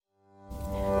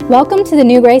Welcome to the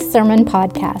New Grace Sermon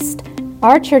Podcast.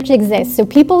 Our church exists so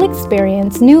people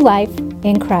experience new life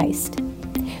in Christ.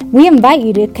 We invite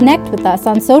you to connect with us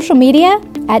on social media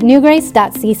at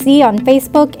newgrace.cc on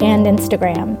Facebook and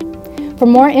Instagram. For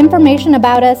more information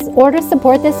about us or to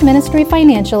support this ministry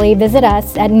financially, visit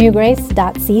us at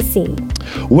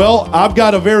newgrace.cc. Well, I've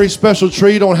got a very special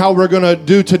treat on how we're going to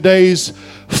do today's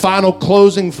final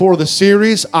closing for the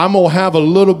series. I'm going to have a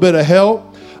little bit of help.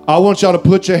 I want y'all to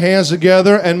put your hands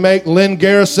together and make Lynn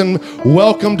Garrison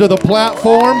welcome to the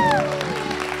platform.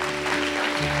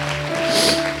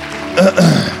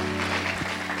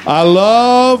 I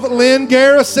love Lynn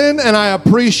Garrison, and I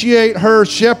appreciate her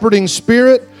shepherding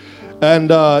spirit. And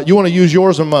you want to use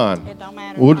yours or mine? It don't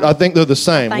matter. I think they're the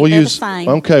same. We'll use the same.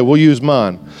 Okay, we'll use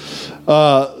mine.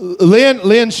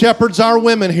 Lynn shepherds our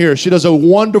women here. She does a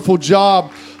wonderful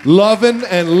job loving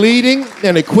and leading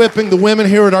and equipping the women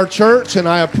here at our church, and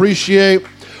I appreciate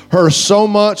her so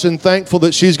much and thankful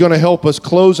that she's going to help us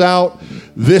close out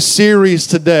this series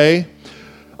today.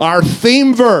 Our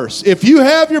theme verse, if you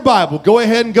have your Bible, go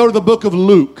ahead and go to the book of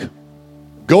Luke.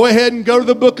 Go ahead and go to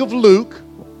the book of Luke.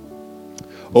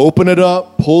 Open it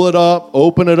up, pull it up,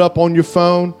 open it up on your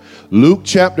phone. Luke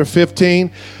chapter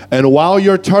 15. And while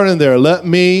you're turning there, let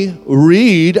me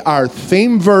read our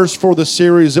theme verse for the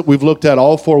series that we've looked at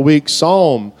all 4 weeks.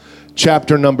 Psalm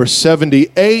chapter number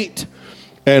 78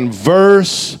 and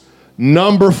verse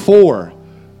number 4.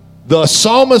 The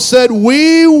psalmist said,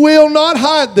 "We will not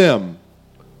hide them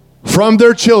from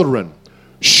their children,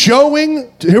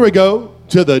 showing," here we go,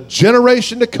 "to the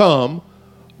generation to come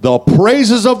the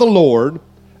praises of the Lord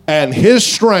and his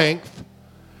strength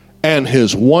and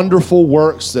his wonderful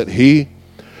works that he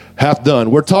hath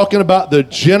done." We're talking about the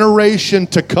generation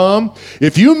to come.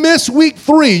 If you miss week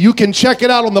 3, you can check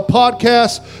it out on the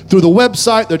podcast through the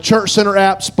website, the Church Center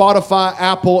app, Spotify,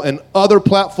 Apple, and other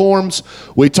platforms.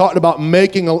 We talked about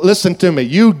listen to me,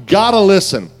 you gotta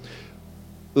listen.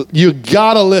 You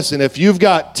gotta listen. If you've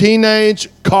got teenage,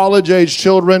 college-age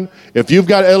children, if you've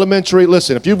got elementary,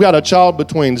 listen. If you've got a child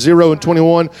between 0 and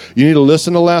 21, you need to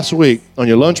listen to last week. On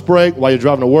your lunch break, while you're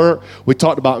driving to work, we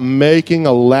talked about making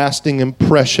a lasting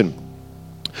impression.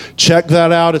 Check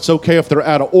that out. It's okay if they're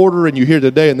out of order and you hear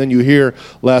today and then you hear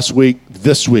last week,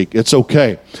 this week. It's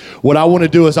okay. What I want to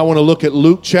do is I want to look at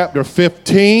Luke chapter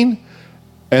 15.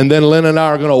 And then Lynn and I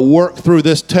are going to work through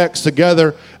this text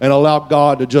together and allow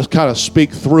God to just kind of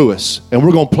speak through us. And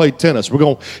we're going to play tennis. We're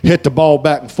going to hit the ball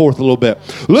back and forth a little bit.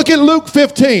 Look at Luke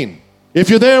 15. If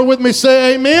you're there with me,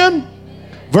 say amen.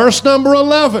 Verse number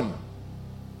 11.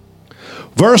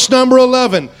 Verse number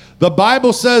 11. The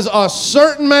Bible says a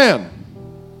certain man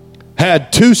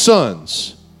had 2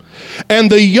 sons.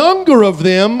 And the younger of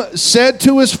them said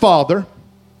to his father,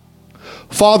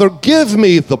 "Father, give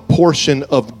me the portion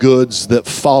of goods that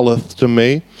falleth to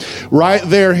me." Right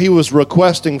there, he was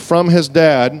requesting from his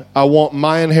dad, I want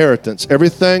my inheritance.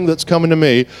 Everything that's coming to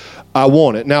me, I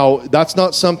want it. Now, that's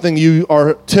not something you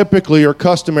are typically or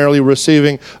customarily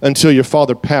receiving until your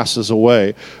father passes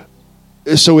away.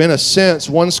 So in a sense,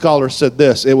 one scholar said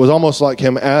this. It was almost like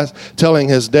him telling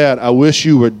his dad, "I wish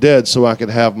you were dead so I could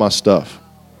have my stuff.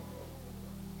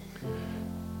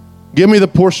 Give me the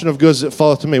portion of goods that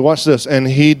falleth to me." Watch this. "And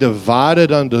he divided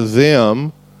unto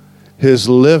them his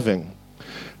living.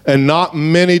 And not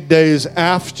many days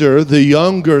after, the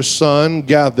younger son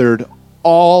gathered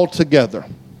all together,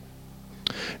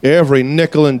 every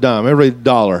nickel and dime, every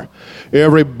dollar,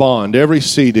 every bond, every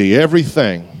CD,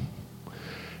 everything.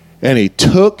 And he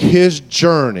took his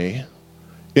journey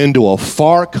into a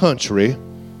far country,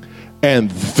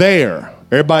 and there,"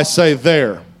 everybody say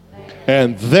there,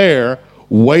 "and there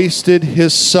wasted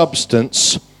his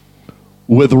substance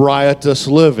with riotous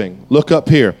living." Look up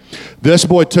here. This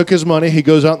boy took his money. He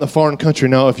goes out in the foreign country.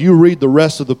 Now, if you read the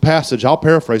rest of the passage, I'll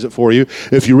paraphrase it for you.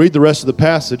 If you read the rest of the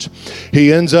passage,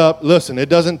 he ends up, listen, it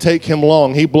doesn't take him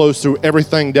long. He blows through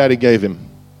everything daddy gave him.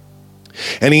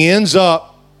 And he ends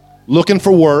up looking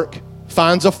for work,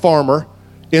 finds a farmer,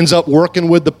 ends up working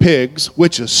with the pigs,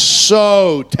 which is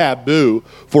so taboo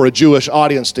for a Jewish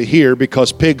audience to hear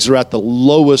because pigs are at the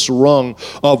lowest rung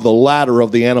of the ladder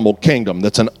of the animal kingdom.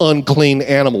 That's an unclean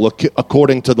animal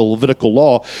according to the Levitical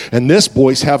law, and this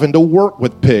boy's having to work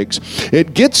with pigs.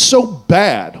 It gets so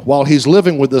bad while he's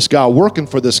living with this guy, working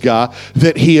for this guy,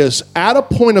 that he is at a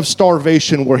point of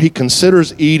starvation where he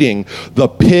considers eating the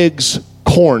pig's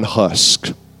corn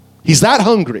husk. He's that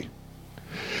hungry.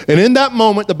 And in that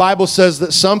moment, the Bible says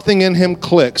that something in him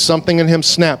clicked, something in him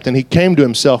snapped, and he came to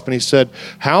himself and he said,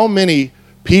 "How many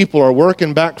people are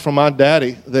working back for my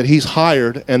daddy that he's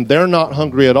hired and they're not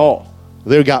hungry at all?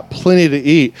 They've got plenty to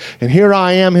eat. And here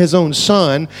I am, his own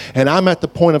son, and I'm at the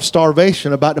point of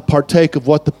starvation about to partake of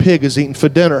what the pig is eating for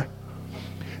dinner.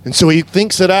 And so he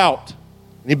thinks it out.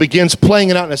 And he begins playing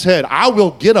it out in his head. I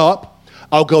will get up,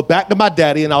 I'll go back to my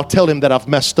daddy, and I'll tell him that I've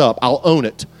messed up. I'll own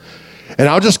it. And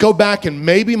I'll just go back, and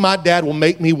maybe my dad will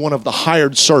make me one of the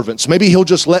hired servants. Maybe he'll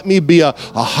just let me be a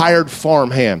hired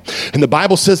farmhand. And the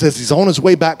Bible says as he's on his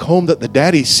way back home that the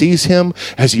daddy sees him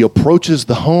as he approaches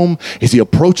the home, as he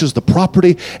approaches the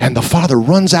property, and the father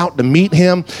runs out to meet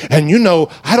him. And you know,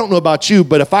 I don't know about you,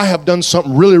 but if I have done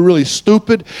something really, really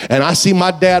stupid and I see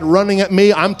my dad running at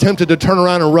me, I'm tempted to turn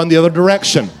around and run the other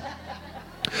direction.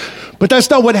 But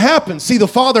that's not what happens. See, the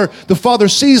father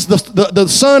sees the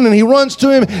son, and he runs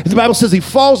to him. The Bible says he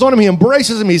falls on him, he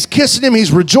embraces him, he's kissing him,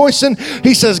 he's rejoicing.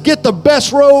 He says, get the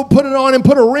best robe, put it on him,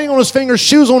 put a ring on his finger,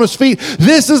 shoes on his feet.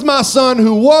 This is my son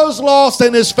who was lost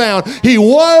and is found. He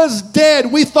was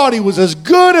dead. We thought he was as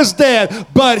good as dead,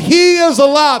 but he is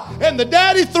alive. And the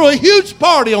daddy threw a huge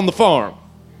party on the farm.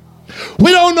 We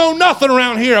don't know nothing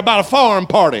around here about a farm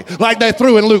party like they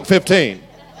threw in Luke 15.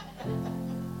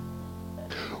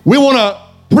 We want to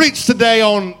preach today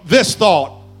on this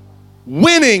thought: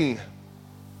 winning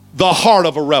the heart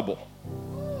of a rebel.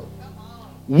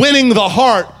 Winning the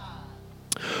heart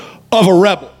of a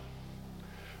rebel.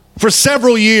 For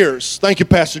several years, thank you,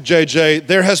 Pastor JJ,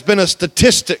 there has been a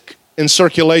statistic in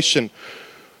circulation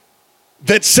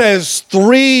that says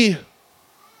 3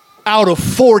 out of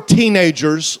 4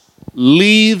 teenagers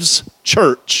leaves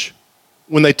church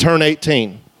when they turn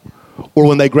 18. Or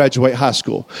when they graduate high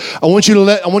school. I want you to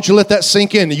let that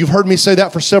sink in. You've heard me say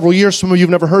that for several years. Some of you have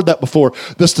never heard that before.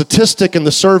 The statistic in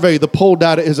the survey, the poll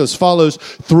data is as follows: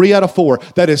 3 out of 4.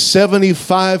 That is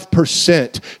 75%.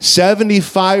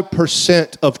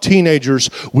 75% of teenagers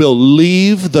will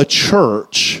leave the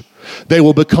church. They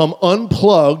will become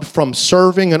unplugged from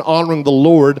serving and honoring the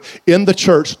Lord in the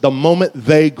church the moment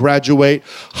they graduate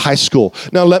high school.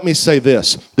 Now, let me say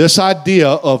this. This idea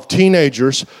of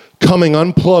teenagers coming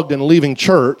unplugged and leaving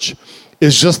church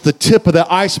is just the tip of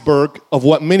the iceberg of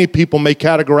what many people may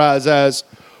categorize as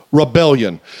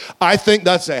rebellion. I think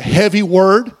that's a heavy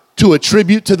word to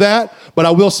attribute to that, but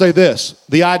I will say this.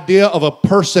 The idea of a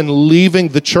person leaving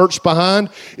the church behind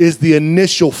is the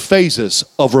initial phases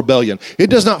of rebellion. It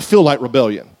does not feel like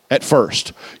rebellion at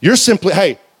first. You're simply,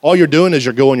 hey, all you're doing is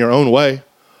you're going your own way.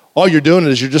 All you're doing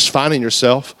is you're just finding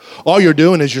yourself. All you're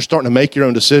doing is you're starting to make your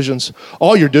own decisions.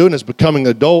 All you're doing is becoming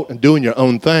an adult and doing your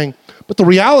own thing. But the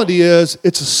reality is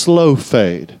it's a slow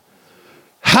fade.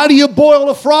 How do you boil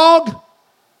a frog?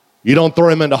 You don't throw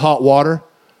him into hot water.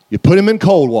 You put him in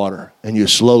cold water, and you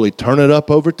slowly turn it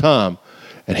up over time.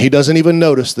 And he doesn't even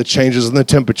notice the changes in the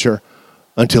temperature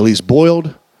until he's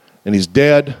boiled and he's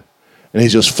dead and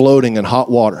he's just floating in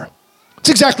hot water. It's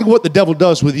exactly what the devil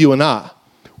does with you and I.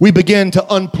 We begin to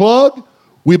unplug,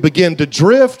 we begin to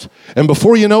drift, and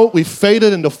before you know it, we've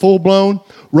faded into full-blown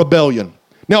rebellion.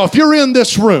 Now, if you're in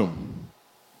this room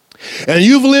and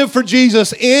you've lived for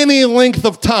Jesus any length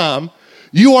of time,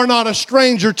 you are not a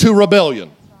stranger to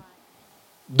rebellion.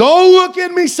 Don't look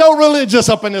at me so religious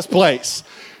up in this place.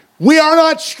 We are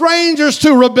not strangers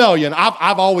to rebellion.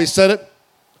 I've always said it.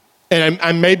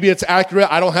 And maybe it's accurate.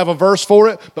 I don't have a verse for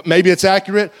it, but maybe it's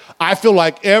accurate. I feel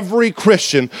like every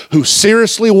Christian who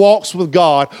seriously walks with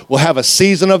God will have a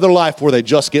season of their life where they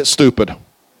just get stupid.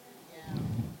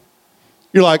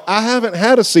 You're like, I haven't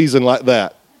had a season like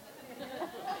that.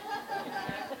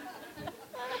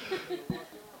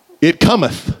 It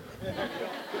cometh.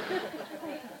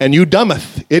 And you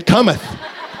dumbeth. It cometh.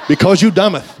 Because you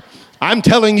dumbeth. I am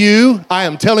telling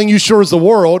you, sure as the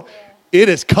world, it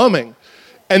is coming.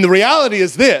 And the reality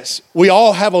is this: we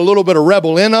all have a little bit of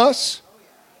rebel in us.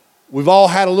 We've all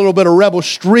had a little bit of rebel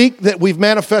streak that we've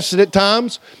manifested at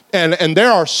times. And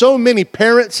there are so many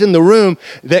parents in the room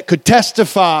that could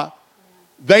testify.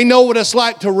 They know what it's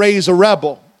like to raise a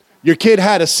rebel. Your kid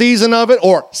had a season of it,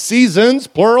 or seasons,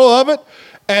 plural of it.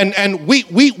 And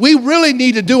we really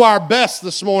need to do our best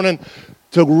this morning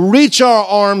to reach our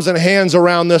arms and hands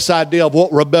around this idea of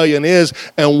what rebellion is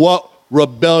and what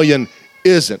rebellion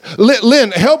isn't.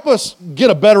 Lynn, help us get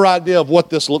a better idea of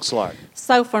what this looks like.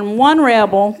 So from one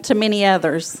rebel to many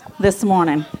others this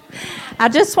morning, I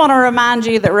just want to remind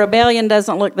you that rebellion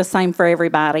doesn't look the same for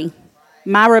everybody.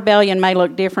 My rebellion may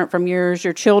look different from yours.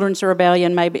 Your children's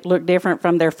rebellion may look different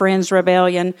from their friend's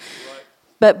rebellion.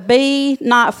 But be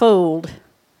not fooled.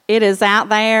 It is out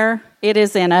there, It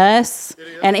is in us,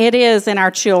 and it is in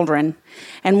our children.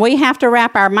 And we have to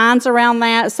wrap our minds around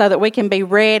that so that we can be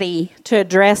ready to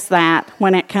address that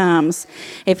when it comes.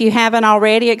 If you haven't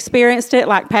already experienced it,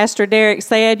 like Pastor Derek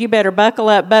said, you better buckle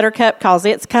up, Buttercup, because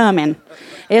it's coming.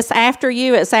 It's after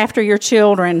you. It's after your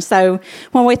children. So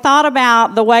when we thought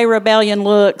about the way rebellion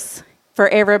looks for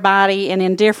everybody and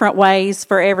in different ways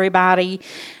for everybody,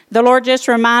 the Lord just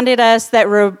reminded us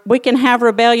that we can have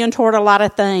rebellion toward a lot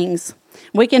of things.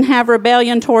 We can have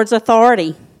rebellion towards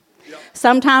authority.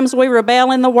 Sometimes we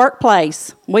rebel in the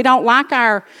workplace. We don't like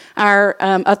our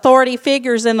authority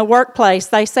figures in the workplace.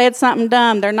 They said something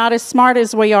dumb. They're not as smart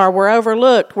as we are. We're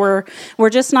overlooked. We're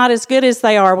just not as good as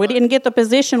they are. We didn't get the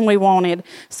position we wanted.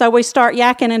 So we start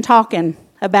yakking and talking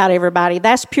about everybody.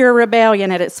 That's pure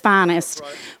rebellion at its finest.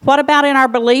 Right. What about in our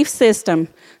belief system?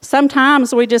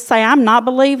 Sometimes we just say, I'm not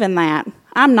believing that.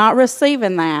 I'm not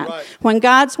receiving that. Right. When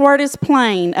God's word is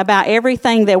plain about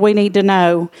everything that we need to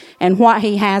know and what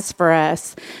he has for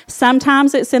us,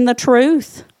 sometimes it's in the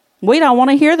truth. We don't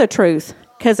want to hear the truth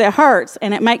because it hurts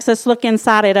and it makes us look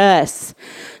inside at us.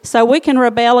 So we can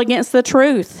rebel against the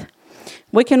truth.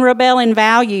 We can rebel in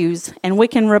values and we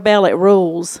can rebel at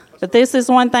rules. But this is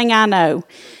one thing I know.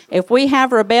 If we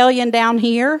have rebellion down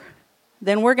here,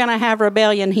 then we're going to have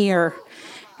rebellion here.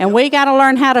 And we got to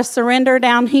learn how to surrender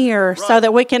down here so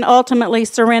that we can ultimately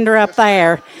surrender up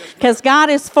there. Because God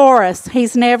is for us.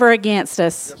 He's never against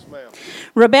us.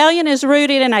 Rebellion is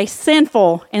rooted in a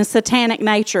sinful and satanic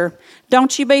nature.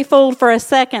 Don't you be fooled for a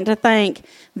second to think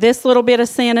this little bit of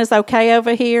sin is okay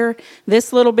over here.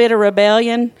 This little bit of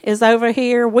rebellion is over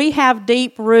here. We have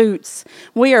deep roots.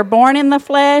 We are born in the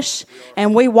flesh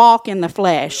and we walk in the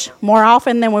flesh more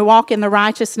often than we walk in the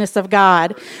righteousness of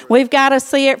God. We've got to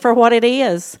see it for what it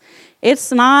is.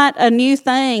 It's not a new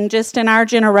thing just in our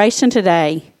generation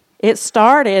today. It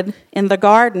started in the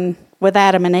garden with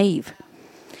Adam and Eve.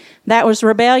 That was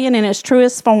rebellion in its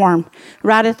truest form,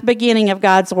 right at the beginning of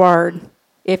God's Word.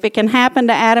 If it can happen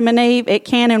to Adam and Eve, it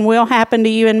can and will happen to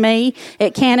you and me.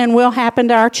 It can and will happen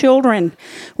to our children.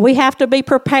 We have to be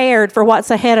prepared for what's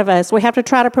ahead of us. We have to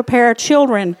try to prepare our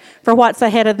children for what's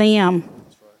ahead of them.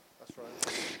 That's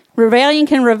right. Rebellion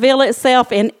can reveal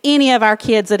itself in any of our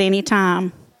kids at any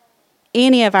time.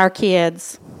 Any of our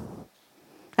kids.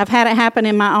 I've had it happen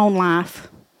in my own life.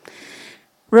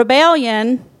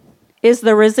 Rebellion is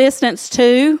the resistance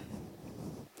to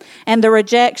and the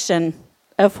rejection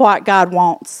of what God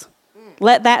wants.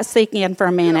 Let that sink in for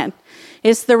a minute.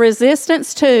 It's the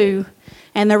resistance to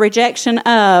and the rejection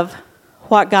of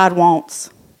what God wants.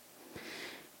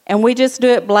 And we just do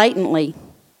it blatantly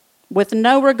with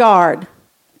no regard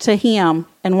to him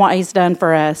and what he's done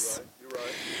for us. You're right.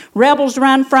 Rebels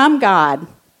run from God.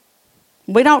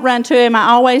 We don't run to him. I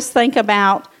always think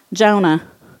about Jonah,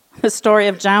 the story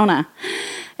of Jonah.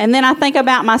 And then I think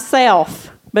about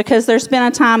myself because there's been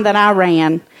a time that I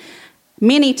ran.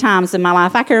 Many times in my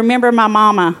life. I can remember my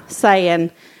mama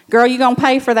saying, girl, you're going to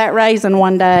pay for that raisin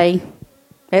one day.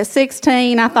 At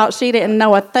 16, I thought she didn't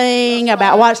know a thing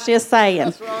about what she was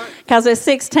saying. Because at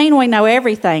 16, we know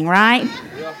everything, right?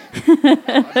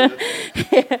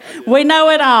 Yeah. We know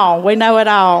it all. We know it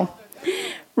all.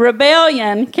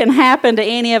 Rebellion can happen to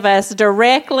any of us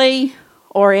directly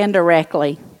or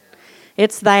indirectly.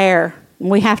 It's there.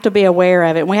 We have to be aware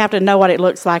of it. We have to know what it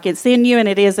looks like. It's in you and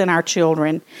it is in our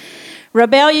children.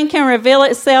 Rebellion can reveal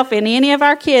itself in any of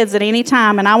our kids at any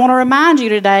time. And I want to remind you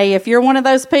today, if you're one of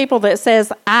those people that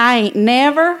says, I ain't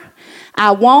never,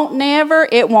 I won't never,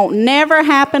 it won't never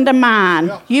happen to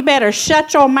mine, you better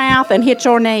shut your mouth and hit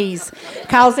your knees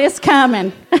because it's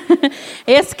coming.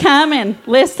 It's coming.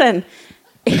 Listen,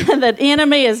 the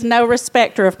enemy is no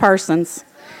respecter of persons.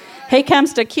 He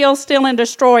comes to kill, steal, and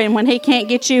destroy. And when he can't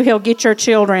get you, he'll get your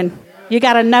children. You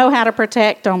got to know how to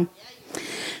protect them.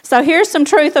 So here's some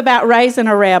truth about raising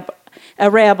a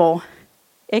rebel.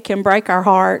 It can break our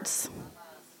hearts.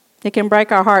 It can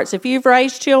break our hearts. If you've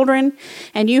raised children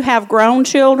and you have grown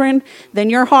children, then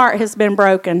your heart has been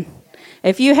broken.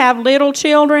 If you have little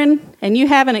children and you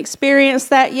haven't experienced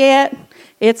that yet,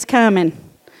 it's coming.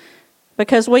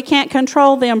 Because we can't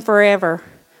control them forever.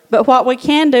 But what we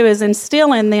can do is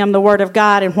instill in them the Word of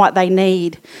God and what they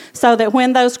need so that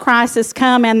when those crises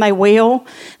come, and they will,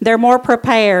 they're more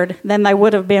prepared than they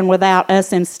would have been without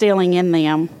us instilling in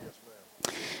them.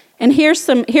 And here's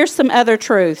some other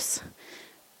truths.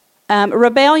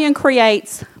 Rebellion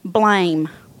creates blame.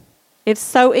 It's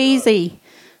so easy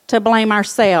to blame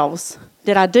ourselves.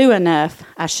 Did I do enough?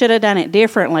 I should have done it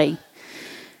differently.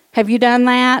 Have you done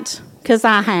that? Because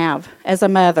I have, as a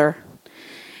mother.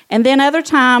 And then other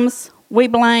times, we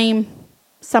blame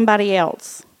somebody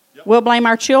else. Yep. We'll blame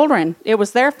our children. It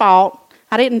was their fault.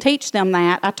 I didn't teach them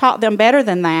that. I taught them better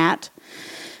than that.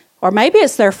 Or maybe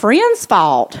it's their friend's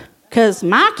fault, because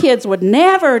my kids would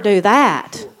never do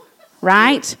that,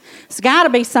 right? It's got to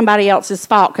be somebody else's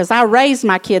fault, because I raised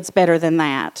my kids better than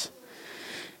that.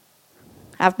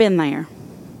 I've been there.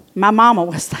 My mama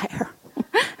was there.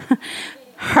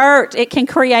 Hurt, it can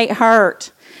create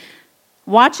hurt.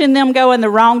 Watching them go in the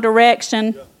wrong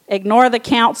direction, ignore the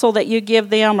counsel that you give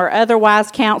them or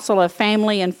otherwise counsel of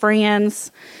family and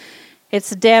friends. It's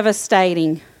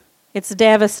devastating. It's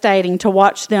devastating to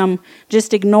watch them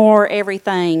just ignore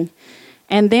everything.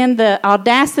 And then the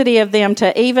audacity of them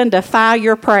to even defy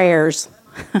your prayers.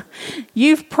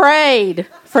 You've prayed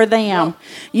for them.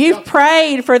 You've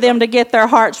prayed for them to get their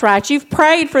hearts right. You've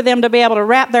prayed for them to be able to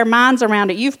wrap their minds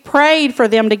around it. You've prayed for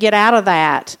them to get out of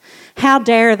that. How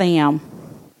dare them?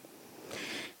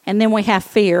 And then we have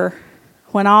fear.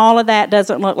 When all of that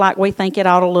doesn't look like we think it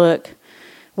ought to look,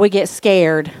 we get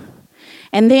scared.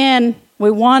 And then we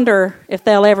wonder if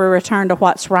they'll ever return to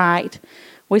what's right.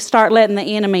 We start letting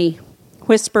the enemy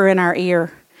whisper in our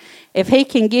ear. If he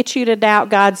can get you to doubt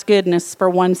God's goodness for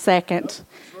 1 second,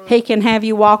 he can have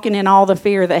you walking in all the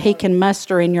fear that he can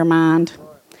muster in your mind.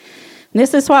 And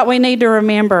this is what we need to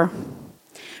remember.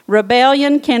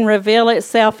 Rebellion can reveal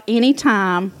itself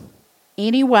anytime,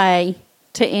 any way,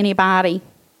 to anybody.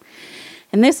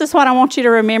 And this is what I want you to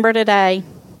remember today.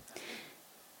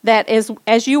 That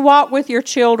as you walk with your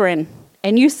children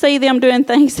and you see them doing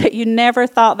things that you never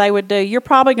thought they would do, you're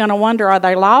probably going to wonder, are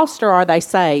they lost or are they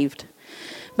saved?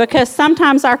 Because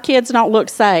sometimes our kids don't look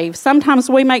saved. Sometimes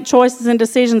we make choices and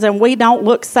decisions and we don't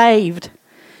look saved.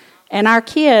 And our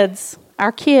kids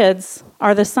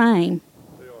are the same.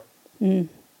 They are.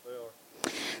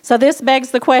 So this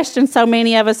begs the question so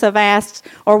many of us have asked,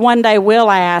 or one day will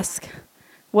ask,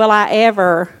 will I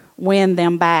ever win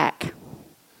them back?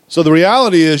 So the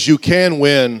reality is you can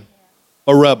win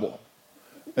a rebel.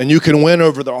 And you can win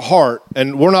over their heart.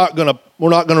 And we're not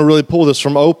gonna really pull this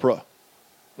from Oprah.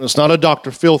 It's not a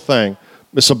Dr. Phil thing.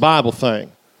 It's a Bible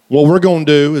thing. What we're going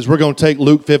to do is we're going to take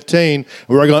Luke 15 and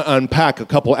we're going to unpack a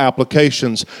couple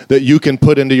applications that you can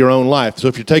put into your own life. So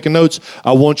if you're taking notes,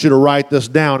 I want you to write this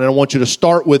down, and I want you to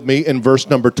start with me in verse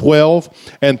number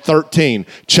 12 and 13.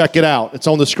 Check it out. It's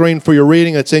on the screen for your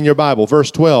reading. It's in your Bible.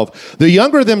 Verse 12. The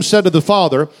younger of them said to the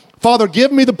father, Father,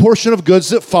 give me the portion of goods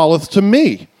that falleth to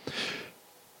me.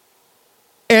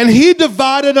 And he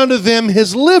divided unto them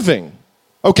his living.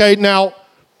 Okay, now,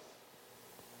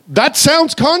 that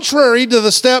sounds contrary to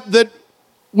the step that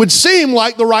would seem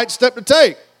like the right step to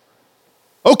take.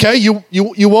 Okay, you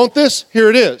want this? Here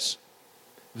it is.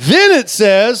 Then it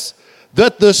says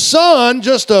that the son,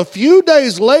 just a few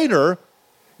days later,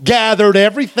 gathered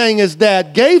everything his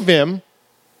dad gave him,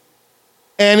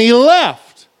 and he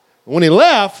left. When he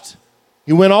left,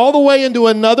 he went all the way into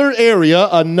another area,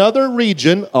 another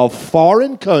region of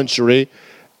foreign country,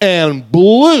 and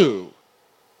blew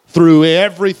through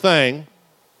everything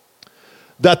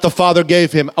that the father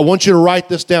gave him. I want you to write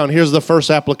this down. Here's the first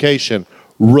application.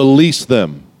 Release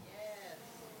them.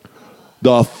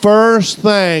 The first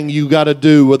thing you got to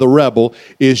do with a rebel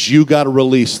is you got to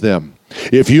release them.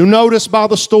 If you notice by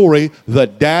the story, the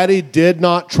daddy did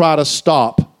not try to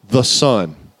stop the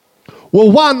son.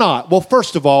 Well, why not? Well,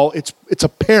 first of all, it's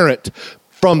apparent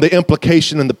from the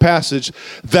implication in the passage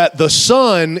that the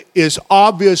son is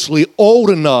obviously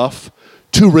old enough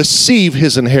to receive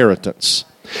his inheritance.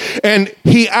 And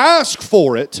he asked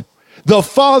for it. The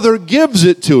father gives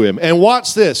it to him. And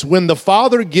watch this. When the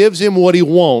father gives him what he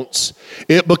wants,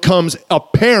 it becomes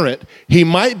apparent he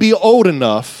might be old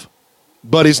enough,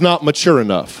 but he's not mature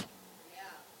enough.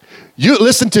 You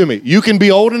listen to me. You can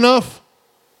be old enough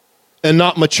and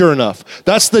not mature enough.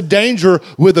 That's the danger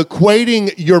with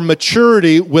equating your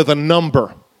maturity with a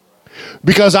number.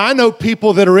 Because I know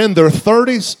people that are in their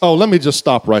 30s. Oh, let me just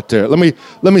stop right there. Let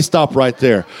me stop right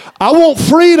there. I want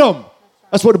freedom.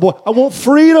 That's what the boy, I want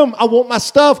freedom. I want my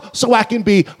stuff so I can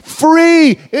be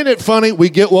free. Isn't it funny? We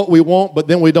get what we want, but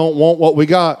then we don't want what we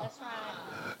got.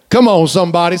 Come on,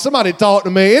 somebody. Somebody talk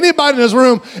to me. Anybody in this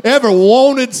room ever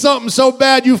wanted something so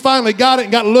bad you finally got it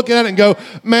and got to look at it and go,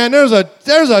 man, there's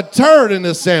a turd in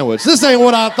this sandwich. This ain't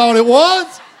what I thought it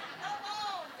was.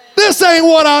 This ain't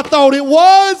what I thought it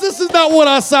was. This is not what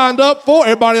I signed up for.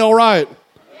 Everybody all right?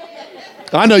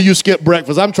 I know you skipped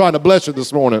breakfast. I'm trying to bless you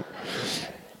this morning.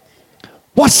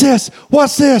 What's this?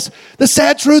 What's this? The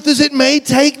sad truth is it may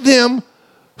take them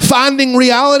finding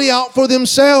reality out for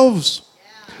themselves.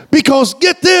 Because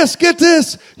get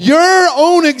this, your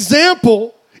own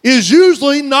example is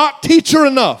usually not teacher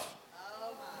enough.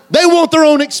 They want their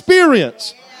own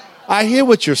experience. I hear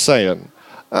what you're saying.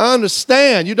 I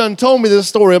understand. You done told me this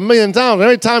story a million times.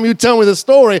 Every time you tell me this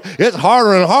story, it's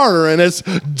harder and harder, and it's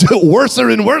worser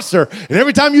and worser. And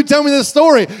every time you tell me this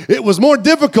story, it was more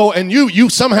difficult, and you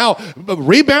somehow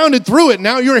rebounded through it.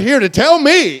 Now you're here to tell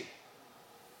me.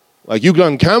 Like you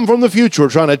done come from the future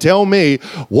trying to tell me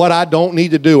what I don't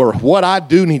need to do or what I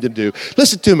do need to do.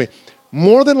 Listen to me.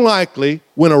 More than likely,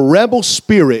 when a rebel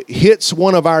spirit hits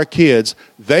one of our kids,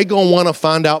 they going to want to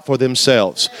find out for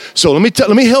themselves. So let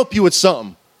me help you with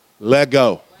something. Let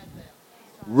go.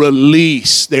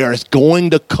 Release. There is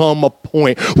going to come a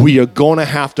point where you're going to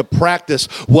have to practice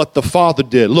what the Father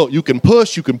did. Look, you can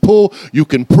push, you can pull, you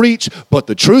can preach, but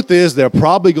the truth is they're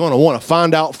probably going to want to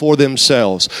find out for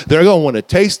themselves. They're going to want to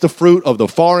taste the fruit of the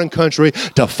foreign country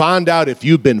to find out if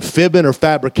you've been fibbing or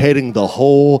fabricating the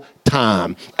whole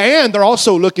time. And they're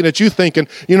also looking at you thinking,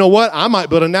 you know what? I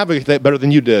might be able to navigate that better than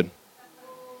you did.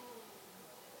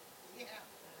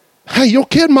 Hey, your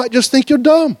kid might just think you're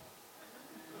dumb.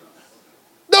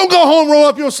 Don't go home, roll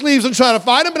up your sleeves and try to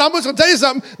fight them, but I'm just going to tell you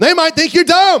something. They might think you're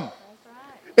dumb.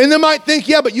 And they might think,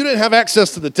 yeah, but you didn't have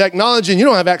access to the technology and you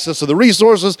don't have access to the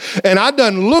resources. And I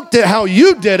done looked at how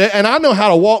you did it, and I know how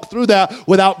to walk through that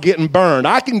without getting burned.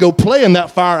 I can go play in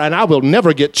that fire, and I will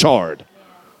never get charred.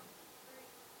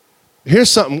 Here's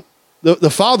something. The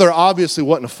father obviously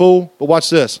wasn't a fool, but watch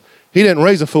this. He didn't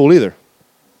raise a fool either.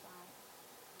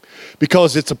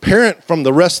 Because it's apparent from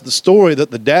the rest of the story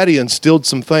that the daddy instilled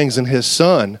some things in his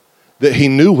son that he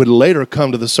knew would later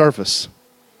come to the surface.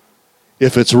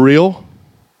 If it's real,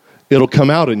 it'll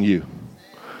come out in you.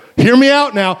 Hear me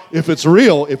out now. If it's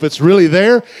real, if it's really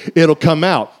there, it'll come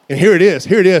out. And here it is.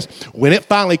 Here it is. When it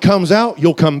finally comes out,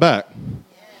 you'll come back.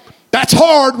 That's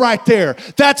hard right there.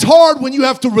 That's hard when you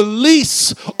have to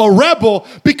release a rebel,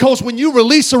 because when you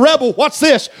release a rebel, watch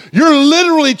this, you're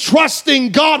literally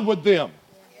trusting God with them.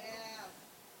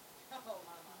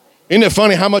 Isn't it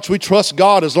funny how much we trust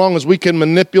God as long as we can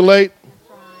manipulate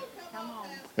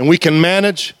and we can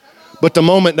manage? But the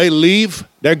moment they leave,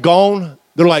 they're gone.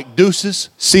 They're like deuces.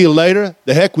 See you later.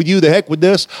 The heck with you. The heck with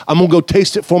this. I'm going to go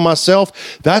taste it for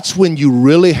myself. That's when you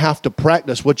really have to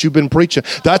practice what you've been preaching.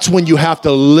 That's when you have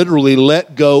to literally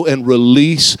let go and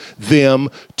release them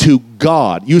to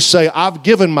God. You say, I've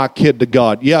given my kid to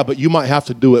God. Yeah, but you might have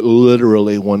to do it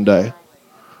literally one day.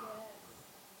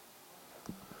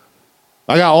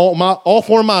 I got all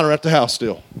four of mine are at the house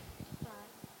still.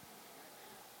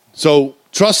 So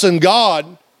trusting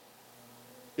God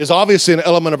is obviously an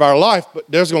element of our life, but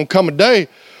there's going to come a day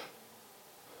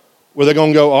where they're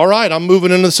going to go, all right, I'm moving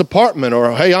into this apartment,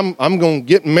 or hey, I'm going to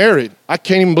get married. I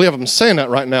can't even believe I'm saying that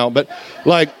right now, but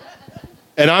like,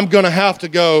 and I'm going to have to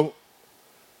go,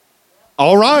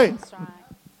 all right.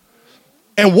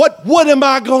 And what am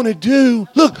I going to do?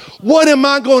 Look, what am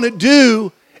I going to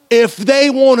do if they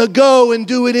want to go and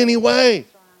do it anyway?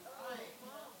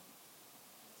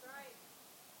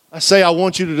 I say I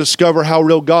want you to discover how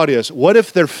real God is. What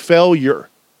if their failure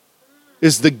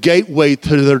is the gateway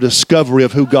to their discovery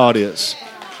of who God is?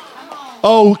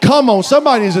 Oh, come on.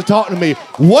 Somebody needs to talk to me.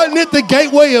 Wasn't it the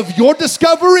gateway of your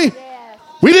discovery?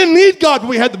 We didn't need God when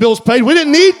we had the bills paid. We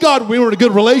didn't need God when we were in a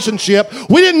good relationship.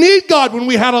 We didn't need God when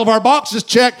we had all of our boxes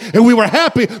checked and we were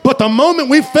happy. But the moment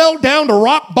we fell down to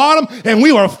rock bottom and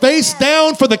we were face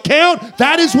down for the count,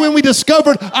 that is when we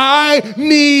discovered, I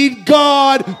need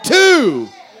God too.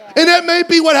 And that may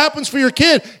be what happens for your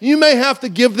kid. You may have to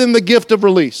give them the gift of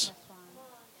release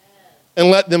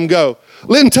and let them go.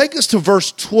 Lynn, take us to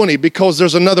verse 20, because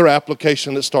there's another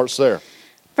application that starts there.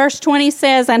 Verse 20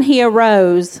 says, and he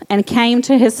arose and came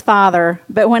to his father,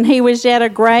 but when he was yet a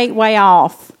great way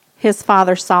off, his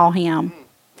father saw him.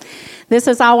 This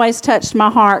has always touched my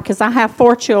heart, because I have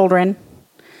 4 children.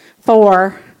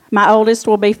 4. My oldest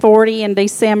will be 40 in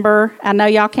December. I know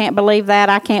y'all can't believe that.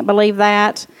 I can't believe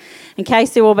that. And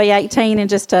Casey will be 18 in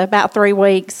just about 3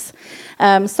 weeks.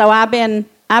 So I've been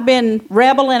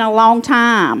rebelling a long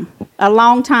time.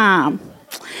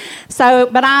 So,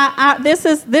 but this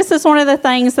is one of the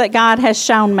things that God has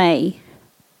shown me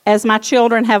as my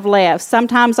children have left.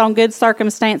 Sometimes on good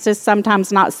circumstances,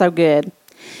 sometimes not so good.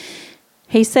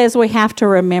 He says we have to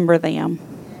remember them.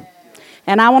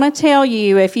 And I want to tell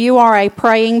you, if you are a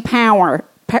praying parent,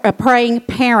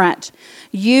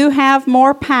 you have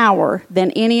more power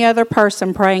than any other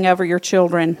person praying over your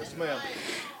children. Yes, ma'am.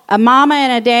 A mama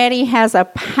and a daddy has a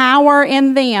power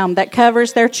in them that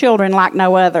covers their children like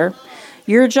no other.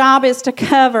 Your job is to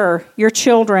cover your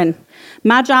children.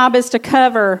 My job is to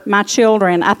cover my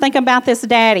children. I think about this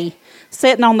daddy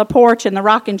sitting on the porch in the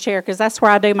rocking chair, because that's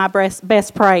where I do my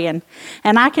best praying.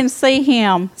 And I can see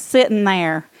him sitting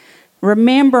there,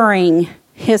 remembering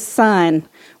his son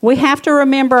We have to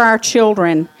remember our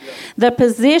children. The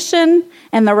position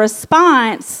and the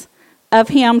response of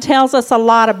him tells us a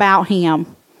lot about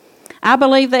him. I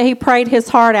believe that he prayed his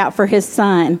heart out for his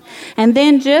son. And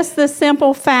then just the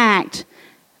simple fact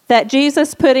that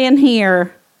Jesus put in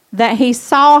here that he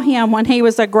saw him when he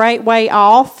was a great way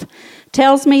off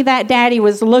tells me that daddy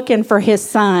was looking for his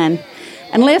son.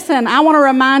 And listen, I want to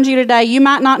remind you today, you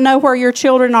might not know where your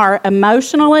children are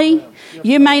emotionally.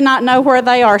 You may not know where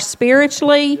they are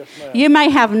spiritually. You may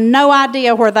have no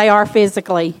idea where they are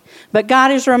physically. But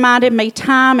God has reminded me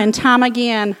time and time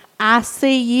again, I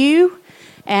see you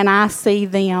and I see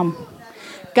them.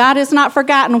 God has not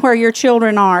forgotten where your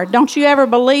children are. Don't you ever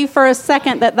believe for a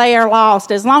second that they are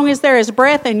lost. As long as there is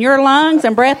breath in your lungs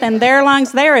and breath in their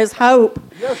lungs, there is hope.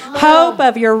 Yes, hope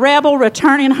of your rebel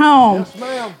returning home.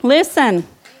 Yes, listen,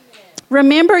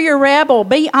 remember your rebel.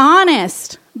 Be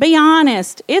honest. Be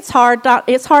honest. It's hard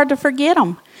to forget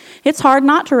them. It's hard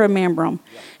not to remember them.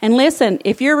 And listen,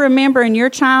 if you're remembering your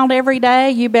child every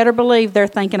day, you better believe they're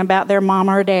thinking about their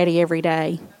mama or daddy every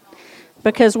day.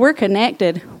 Because we're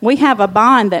connected. We have a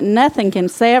bond that nothing can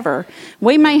sever.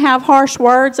 We may have harsh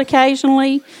words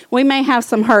occasionally. We may have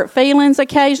some hurt feelings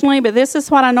occasionally, but this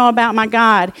is what I know about my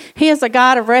God. He is a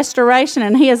God of restoration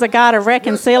and he is a God of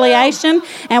reconciliation.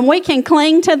 And we can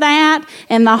cling to that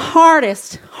in the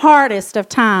hardest of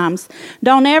times.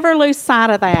 Don't ever lose sight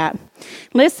of that.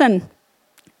 Listen,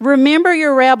 remember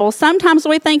your rebel. Sometimes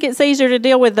we think it's easier to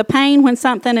deal with the pain when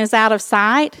something is out of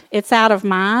sight. It's out of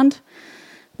mind.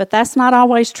 But that's not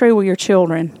always true with your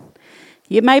children.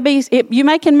 You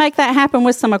can make that happen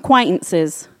with some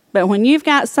acquaintances. But when you've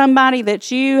got somebody that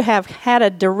you have had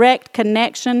a direct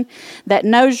connection, that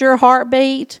knows your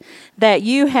heartbeat, that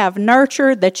you have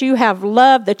nurtured, that you have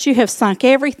loved, that you have sunk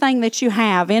everything that you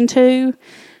have into,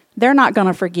 they're not going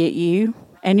to forget you,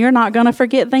 and you're not going to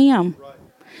forget them. Right.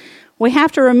 We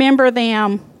have to remember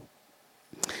them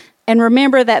and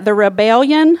remember that the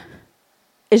rebellion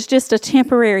is just a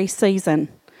temporary season.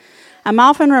 I'm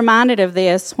often reminded of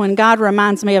this when God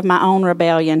reminds me of my own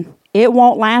rebellion. It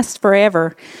won't last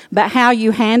forever, but how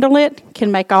you handle it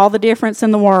can make all the difference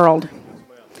in the world.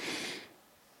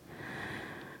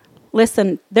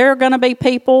 Listen, there are going to be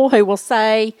people who will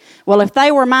say, well, if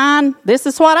they were mine, this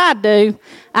is what I'd do.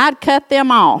 I'd cut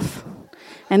them off.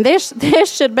 And this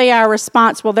should be our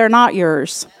response. Well, they're not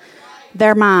yours.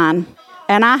 They're mine.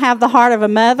 And I have the heart of a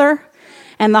mother.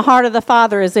 And the heart of the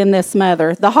Father is in this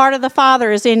mother. The heart of the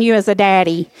Father is in you as a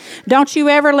daddy. Don't you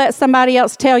ever let somebody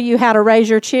else tell you how to raise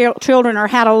your children or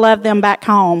how to love them back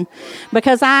home.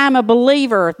 Because I am a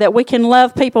believer that we can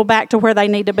love people back to where they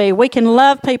need to be. We can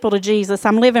love people to Jesus.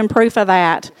 I'm living proof of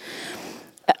that.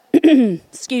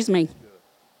 Excuse me.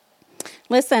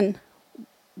 Listen,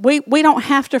 we don't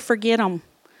have to forget them.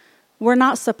 We're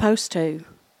not supposed to.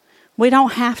 We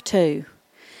don't have to.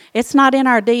 It's not in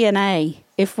our DNA.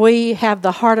 If we have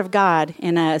the heart of God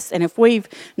in us, and if we've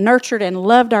nurtured and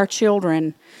loved our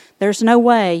children, there's no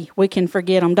way we can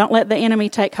forget them. Don't let the enemy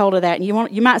take hold of that. And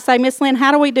you might say, Miss Lynn,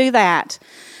 how do we do that?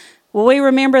 Well, we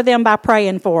remember them by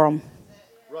praying for them.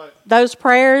 Right. Those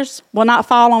prayers will not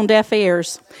fall on deaf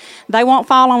ears. They won't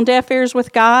fall on deaf ears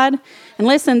with God. And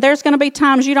listen, there's going to be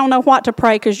times you don't know what to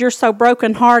pray because you're so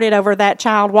brokenhearted over that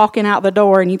child walking out the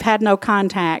door and you've had no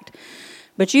contact.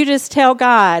 But you just tell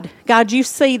God, God, you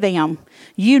see them.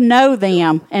 You know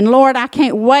them. And Lord, I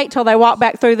can't wait till they walk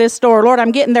back through this door. Lord,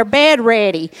 I'm getting their bed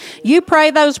ready. You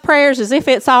pray those prayers as if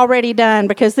it's already done,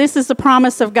 because this is the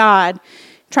promise of God.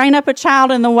 Train up a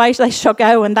child in the way they shall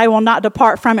go, and they will not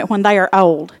depart from it when they are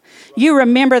old. You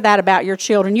remember that about your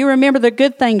children. You remember the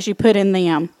good things you put in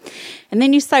them. And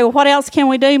then you say, well, what else can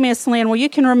we do, Miss Lynn? Well, you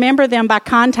can remember them by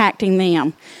contacting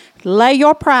them. Lay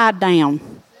your pride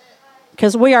down,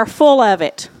 because we are full of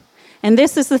it. And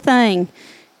this is the thing.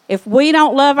 If we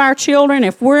don't love our children,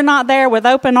 if we're not there with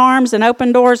open arms and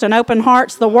open doors and open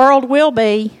hearts, the world will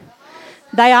be.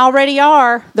 They already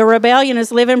are. The rebellion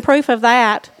is living proof of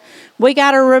that. We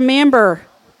got to remember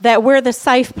that we're the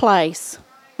safe place.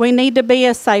 We need to be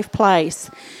a safe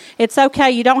place. It's okay.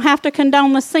 You don't have to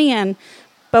condone the sin,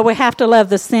 but we have to love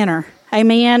the sinner.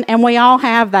 Amen? And we all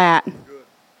have that.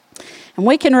 And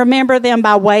we can remember them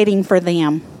by waiting for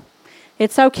them.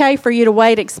 It's okay for you to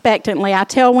wait expectantly. I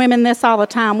tell women this all the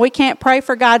time. We can't pray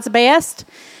for God's best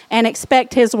and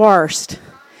expect His worst.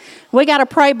 We got to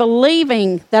pray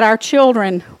believing that our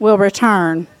children will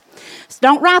return. So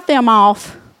don't write them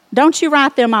off. Don't you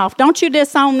write them off. Don't you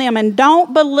disown them. And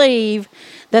don't believe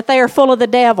that they are full of the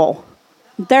devil.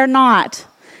 They're not.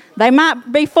 They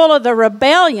might be full of the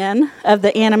rebellion of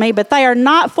the enemy, but they are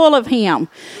not full of him.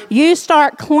 You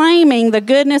start claiming the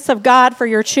goodness of God for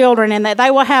your children and that they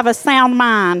will have a sound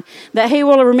mind, that he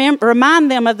will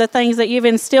remind them of the things that you've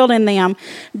instilled in them.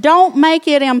 Don't make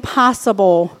it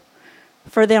impossible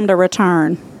for them to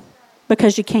return,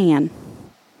 because you can.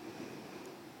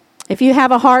 If you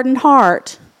have a hardened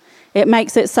heart, it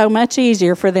makes it so much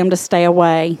easier for them to stay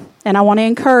away. And I want to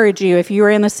encourage you, if you're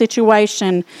in a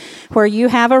situation where you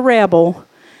have a rebel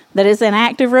that is in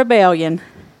active rebellion,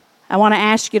 I want to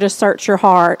ask you to search your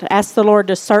heart. Ask the Lord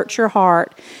to search your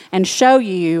heart and show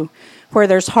you where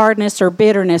there's hardness or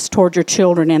bitterness toward your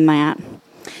children in that.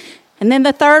 And then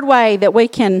the third way that we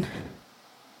can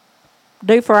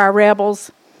do for our rebels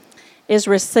is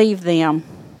receive them.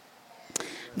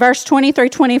 Verse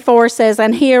 20-24 says,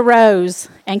 "And he arose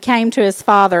and came to his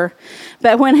father.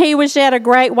 But when he was yet a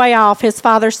great way off, his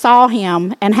father saw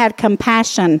him and had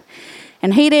compassion."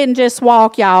 And he didn't just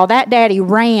walk, y'all. That daddy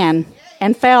ran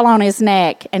and fell on his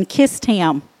neck and kissed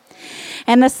him.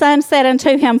 And the son said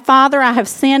unto him, "Father, I have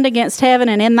sinned against heaven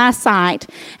and in thy sight,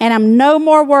 and am no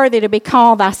more worthy to be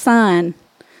called thy son."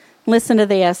 Listen to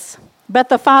this. "But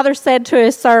the father said to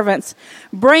his servants,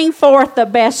 Bring forth the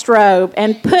best robe,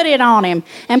 and put it on him,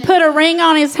 and put a ring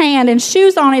on his hand, and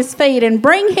shoes on his feet, and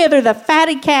bring hither the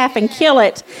fatted calf, and kill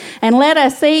it, and let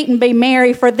us eat and be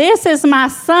merry. For this is my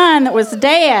son that was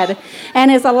dead, and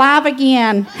is alive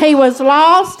again. He was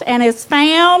lost, and is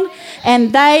found."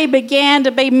 And they began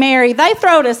to be merry. They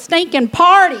throwed a stinking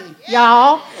party,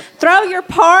 y'all. Throw your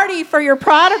party for your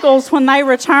prodigals when they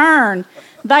return.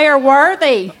 They are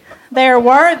worthy. They are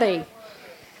worthy.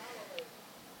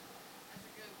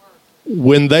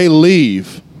 When they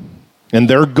leave and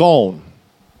they're gone,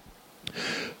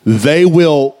 they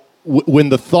will, when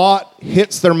the thought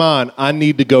hits their mind, I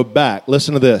need to go back.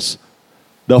 Listen to this.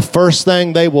 The first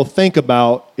thing they will think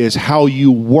about is how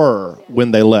you were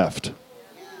when they left.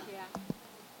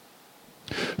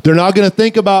 They're not going to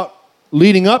think about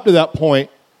leading up to that point.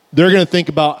 They're going to think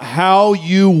about how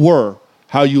you were,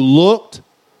 how you looked,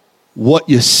 what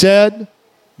you said,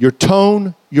 your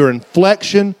tone, your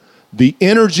inflection, the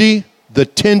energy, the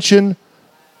tension,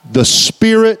 the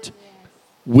spirit.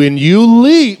 When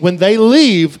they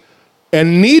leave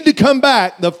and need to come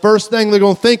back, the first thing they're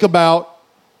going to think about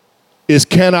is,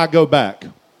 can I go back?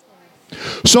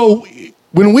 So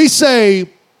when we say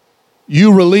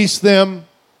you release them,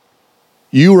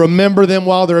 you remember them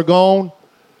while they're gone,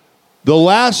 the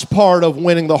last part of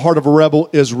winning the heart of a rebel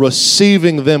is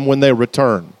receiving them when they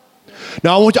return.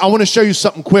 Now, I want to show you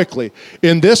something quickly.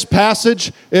 In this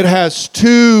passage, it has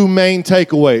two main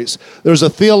takeaways. There's a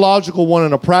theological one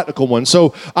and a practical one.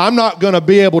 So I'm not going to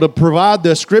be able to provide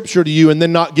this scripture to you and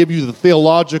then not give you the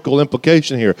theological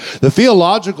implication here. The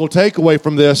theological takeaway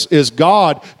from this is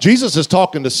Jesus is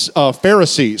talking to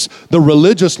Pharisees, the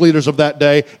religious leaders of that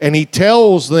day, and he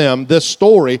tells them this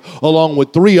story along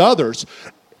with three others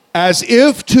as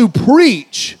if to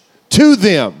preach to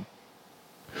them.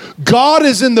 God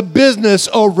is in the business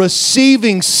of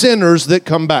receiving sinners that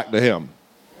come back to him.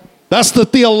 That's the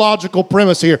theological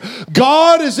premise here.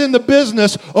 God is in the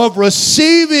business of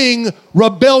receiving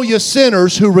rebellious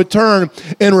sinners who return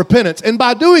in repentance. And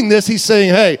by doing this, he's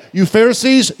saying, hey, you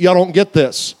Pharisees, y'all don't get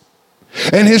this.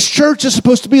 And his church is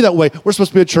supposed to be that way. We're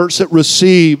supposed to be a church that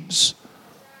receives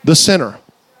the sinner.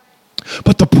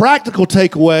 But the practical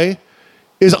takeaway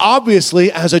is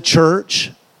obviously, as a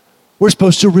church, we're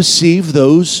supposed to receive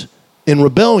those in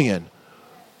rebellion,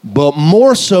 but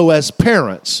more so as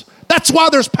parents. That's why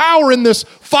there's power in this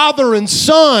father and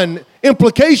son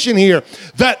implication here,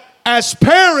 that as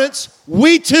parents,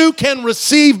 we too can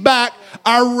receive back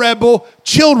our rebel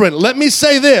children. Let me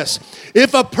say this.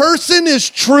 If a person is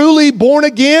truly born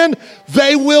again,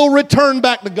 they will return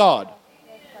back to God.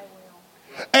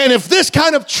 And if this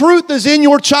kind of truth is in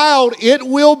your child, it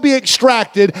will be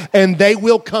extracted and they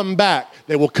will come back.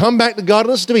 They will come back to God.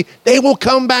 Listen to me. They will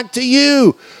come back to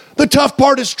you. The tough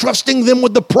part is trusting them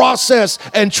with the process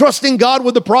and trusting God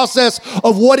with the process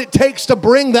of what it takes to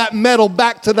bring that metal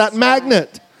back to that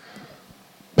magnet.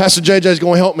 Pastor JJ is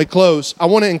going to help me close. I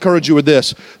want to encourage you with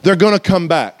this. They're going to come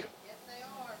back. Yes, they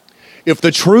are. If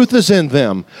the truth is in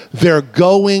them, they're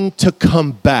going to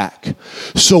come back.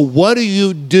 So what do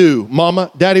you do,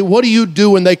 Mama, Daddy? What do you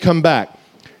do when they come back?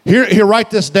 Here,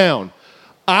 write this down.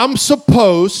 I'm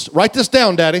supposed, write this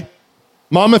down, Daddy.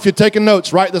 Mama, if you're taking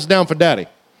notes, write this down for Daddy.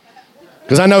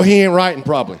 Because I know he ain't writing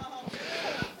probably.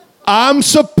 I'm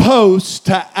supposed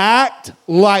to act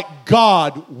like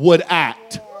God would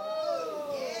act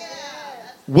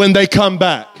when they come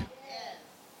back.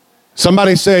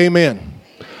 Somebody say amen.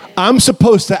 I'm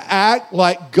supposed to act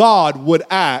like God would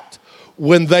act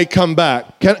when they come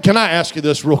back. Can I ask you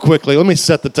this real quickly? Let me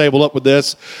set the table up with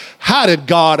this. How did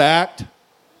God act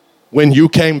when you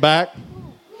came back?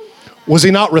 Was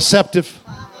he not receptive?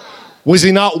 Was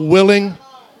he not willing?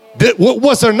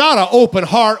 Was there not an open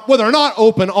heart? Were there not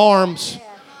open arms?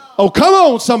 Oh, come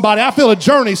on, somebody. I feel a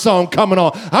Journey song coming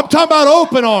on. I'm talking about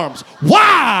open arms.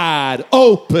 Wide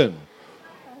open.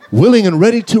 Willing and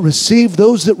ready to receive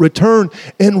those that return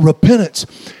in repentance.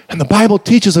 And the Bible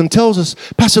teaches and tells us,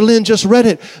 Pastor Lynn just read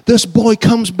it, this boy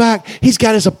comes back, he's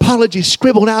got his apology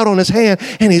scribbled out on his hand,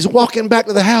 and he's walking back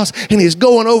to the house, and he's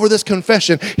going over this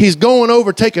confession. He's going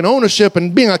over taking ownership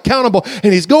and being accountable,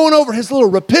 and he's going over his little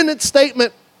repentance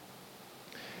statement.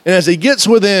 And as he gets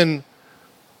within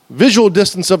visual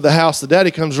distance of the house, the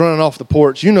daddy comes running off the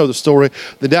porch. You know the story.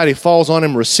 The daddy falls on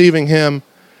him, receiving him,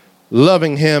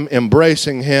 loving him,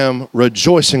 embracing him,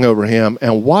 rejoicing over him.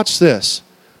 And watch this.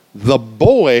 The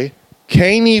boy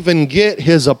can't even get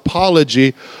his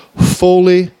apology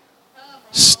fully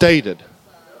stated.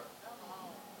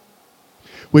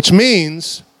 Which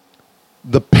means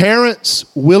the parents'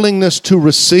 willingness to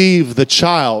receive the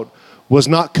child was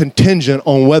not contingent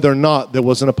on whether or not there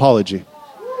was an apology.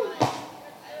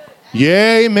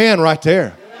 Yeah, amen, right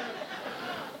there.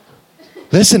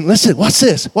 Listen, watch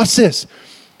this.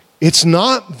 It's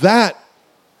not that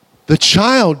the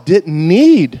child didn't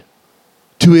need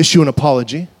to issue an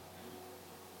apology.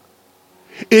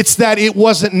 It's that it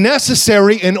wasn't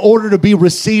necessary in order to be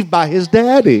received by his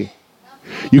daddy.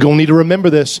 You're going to need to remember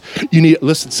this.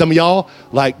 Listen, some of y'all,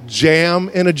 like jam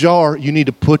in a jar, you need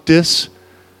to put this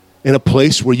in a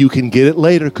place where you can get it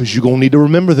later, because you're going to need to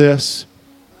remember this.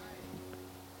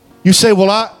 You say,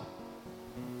 well,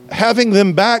 having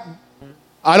them back,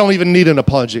 I don't even need an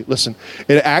apology. Listen,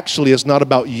 it actually is not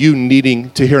about you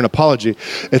needing to hear an apology.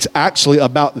 It's actually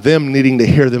about them needing to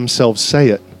hear themselves say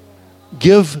it.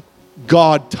 Give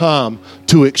God time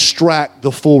to extract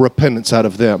the full repentance out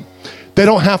of them. They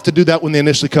don't have to do that when they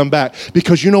initially come back,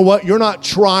 because you know what? You're not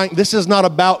trying. This is not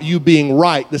about you being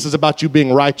right. This is about you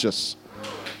being righteous.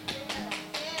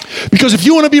 Because if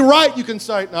you want to be right, you can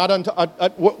say, no,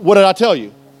 what did I tell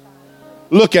you?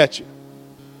 Look at you.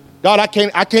 God, I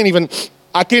can't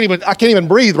even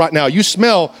breathe right now. You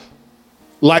smell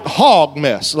like hog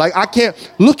mess. Like I can't,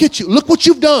 look at you. Look what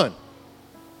you've done.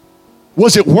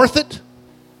 Was it worth it?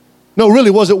 No,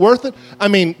 really, was it worth it? I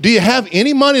mean, do you have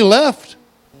any money left?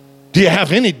 Do you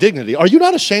have any dignity? Are you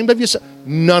not ashamed of yourself?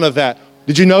 None of that.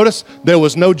 Did you notice there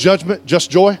was no judgment, just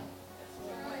joy?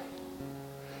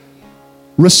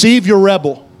 Receive your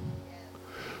rebel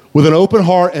with an open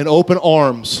heart and open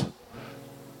arms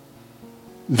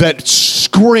that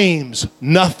screams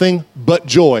nothing but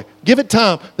joy. Give it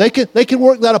time. They can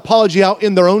work that apology out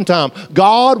in their own time.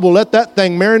 God will let that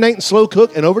thing marinate and slow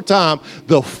cook, and over time,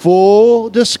 the full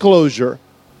disclosure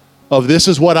of this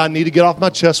is what I need to get off my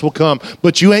chest will come.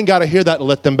 But you ain't got to hear that to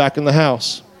let them back in the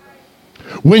house.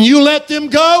 When you let them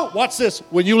go, watch this.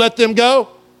 When you let them go,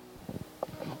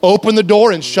 open the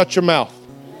door and shut your mouth.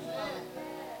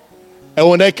 And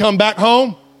when they come back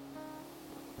home,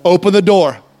 open the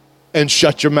door and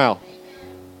shut your mouth.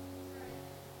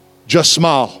 Just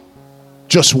smile.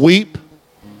 Just weep.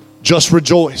 Just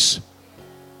rejoice.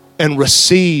 And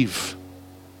receive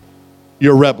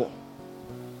your rebel.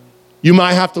 You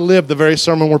might have to live the very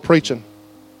sermon we're preaching.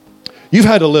 You've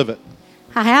had to live it.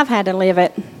 I have had to live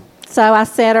it. So I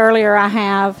said earlier I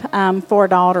have 4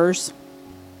 daughters.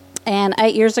 And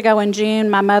 8 years ago in June,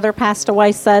 my mother passed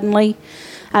away suddenly.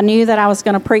 I knew that I was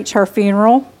going to preach her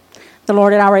funeral. The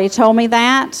Lord had already told me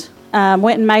that.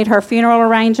 Went and made her funeral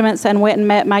arrangements and went and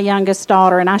met my youngest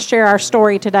daughter. And I share our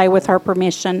story today with her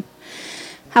permission.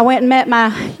 I went and met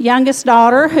my youngest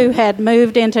daughter, who had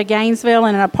moved into Gainesville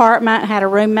in an apartment, had a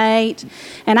roommate.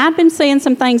 And I'd been seeing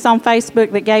some things on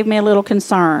Facebook that gave me a little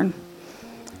concern.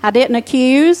 I didn't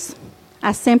accuse.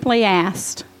 I simply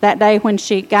asked. That day when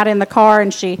she got in the car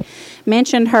and she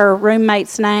mentioned her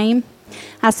roommate's name,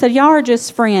 I said, y'all are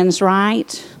just friends,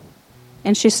 right?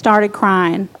 And she started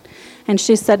crying. And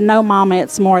she said, no, Mama,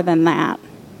 it's more than that.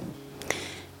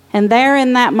 And there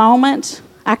in that moment,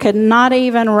 I could not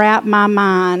even wrap my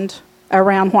mind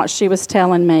around what she was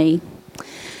telling me.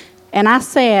 And I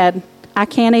said, I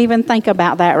can't even think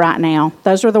about that right now.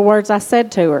 Those were the words I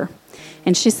said to her.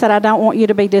 And she said, I don't want you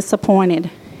to be disappointed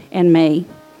in me.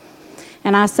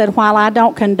 And I said, while I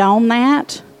don't condone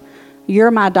that,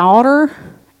 you're my daughter,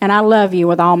 and I love you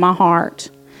with all my heart.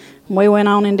 We went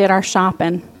on and did our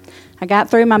shopping. I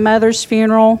got through my mother's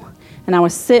funeral, and I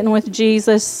was sitting with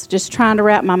Jesus, just trying to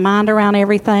wrap my mind around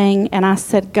everything. And I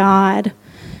said, God,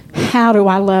 how do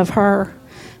I love her?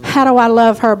 How do I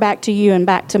love her back to you and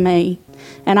back to me?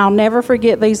 And I'll never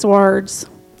forget these words.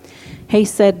 He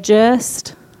said,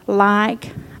 just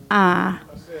like I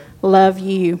love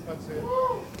you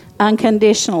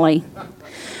unconditionally.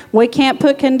 We can't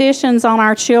put conditions on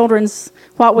our children's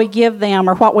what we give them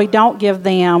or what we don't give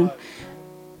them.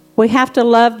 We have to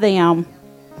love them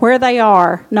where they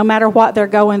are, no matter what they're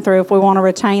going through, if we want to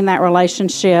retain that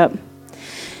relationship.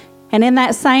 And in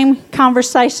that same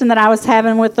conversation that I was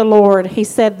having with the Lord, he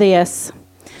said this,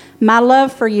 my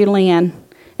love for you, Lynn,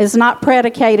 is not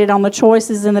predicated on the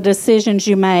choices and the decisions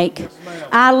you make. Yes,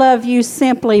 I love you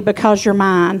simply because you're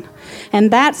mine.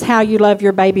 And that's how you love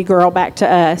your baby girl back to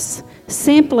us,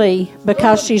 simply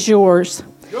because she's yours.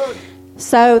 Good.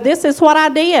 So this is what I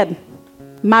did.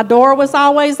 My door was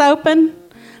always open.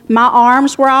 My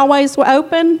arms were always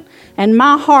open. And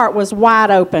my heart was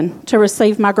wide open to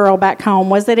receive my girl back home.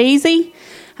 Was it easy?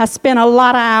 I spent a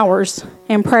lot of hours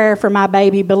in prayer for my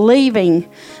baby, believing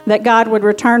that God would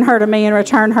return her to me and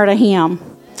return her to him.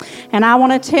 And I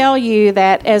want to tell you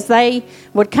that as they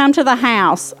would come to the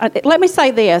house, let me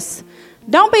say this.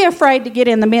 Don't be afraid to get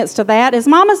in the midst of that. As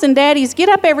mamas and daddies, get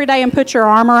up every day and put your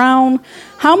armor on.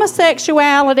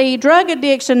 Homosexuality, drug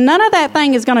addiction, none of that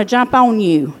thing is going to jump on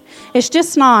you. It's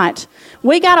just not.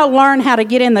 We got to learn how to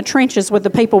get in the trenches with the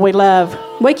people we love.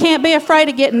 We can't be afraid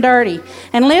of getting dirty.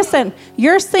 And listen,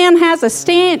 your sin has a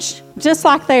stench just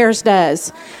like theirs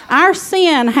does. Our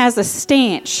sin has a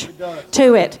stench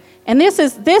to it. And this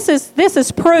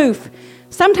is proof.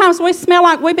 Sometimes we smell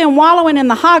like we've been wallowing in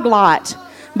the hog lot.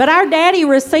 But our daddy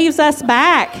receives us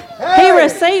back. Hey. He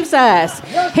receives us.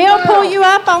 He'll pull you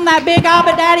up on that big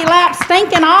Abba Daddy lap,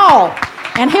 stinking all.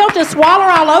 And he'll just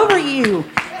waller all over you.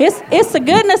 It's the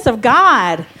goodness of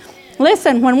God.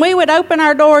 Listen, when we would open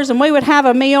our doors and we would have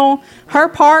a meal, her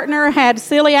partner had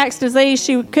celiac disease.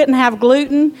 She couldn't have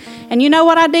gluten. And you know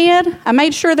what I did? I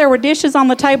made sure there were dishes on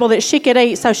the table that she could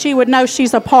eat so she would know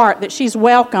she's a part, that she's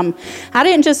welcome. I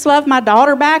didn't just love my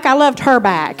daughter back, I loved her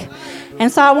back.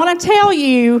 And so I want to tell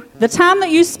you, the time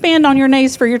that you spend on your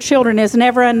knees for your children is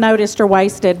never unnoticed or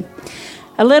wasted.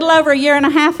 A little over a year and a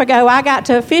half ago, I got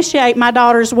to officiate my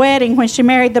daughter's wedding when she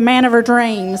married the man of her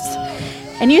dreams.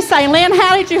 And you say, Lynn,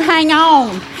 how did you hang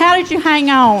on? How did you hang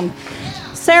on?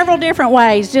 Several different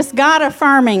ways. Just God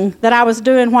affirming that I was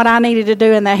doing what I needed to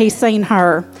do and that He's seen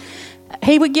her.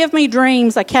 He would give me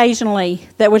dreams occasionally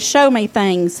that would show me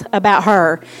things about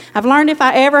her. I've learned if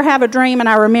I ever have a dream and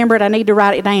I remember it, I need to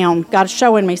write it down. God's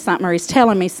showing me something or He's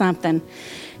telling me something.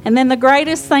 And then the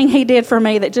greatest thing He did for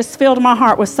me that just filled my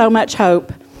heart with so much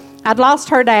hope. I'd lost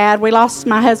her dad. We lost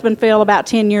my husband, Phil, about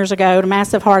 10 years ago to a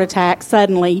massive heart attack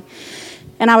suddenly.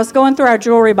 And I was going through our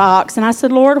jewelry box, and I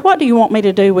said, Lord, what do you want me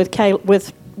to do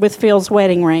with Phil's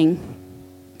wedding ring?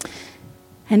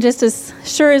 And just as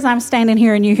sure as I'm standing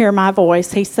here and you hear my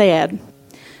voice, He said,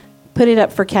 put it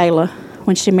up for Kayla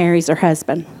when she marries her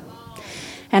husband.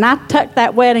 And I tucked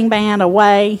that wedding band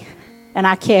away, and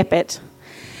I kept it.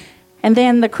 And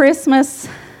then the Christmas,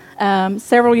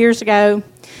 several years ago,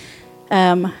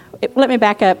 let me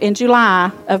back up. In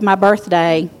July of my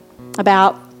birthday,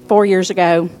 about 4 years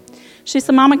ago, she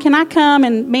said, Mama, can I come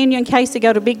and me and you and Casey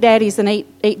go to Big Daddy's and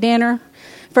eat dinner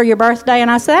for your birthday? And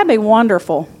I said, that'd be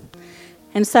wonderful.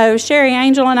 And so Sherry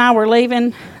Angel and I were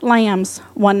leaving Lambs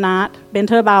one night, been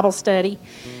to a Bible study,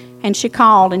 and she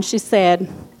called and she said,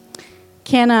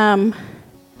 Can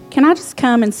I just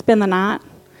come and spend the night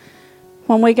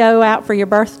when we go out for your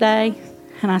birthday?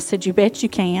 And I said, you bet you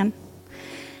can.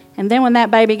 And then when that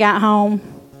baby got home,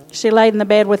 she laid in the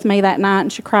bed with me that night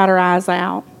and she cried her eyes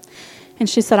out. And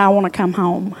she said, I want to come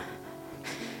home.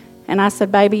 And I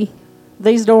said, baby,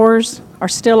 these doors are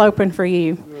still open for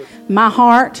you. My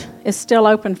heart is still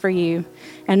open for you.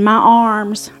 And my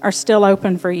arms are still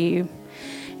open for you.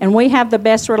 And we have the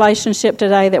best relationship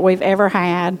today that we've ever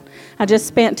had. I just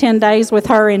spent 10 days with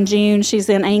her in June. She's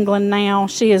in England now.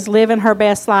 She is living her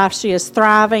best life. She is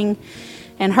thriving.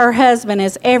 And her husband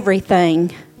is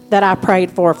everything that I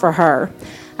prayed for her.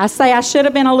 I say I should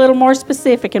have been a little more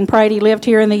specific and prayed he lived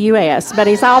here in the U.S., but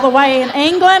he's all the way in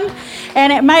England,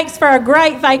 and it makes for a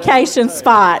great vacation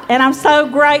spot. And I'm so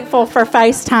grateful for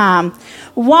FaceTime.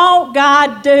 Won't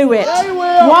God do it?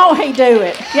 Won't He do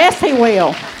it? Yes, He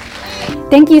will.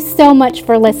 Thank you so much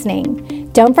for listening.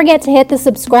 Don't forget to hit the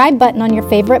subscribe button on your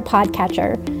favorite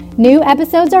podcatcher. New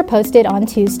episodes are posted on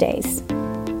Tuesdays.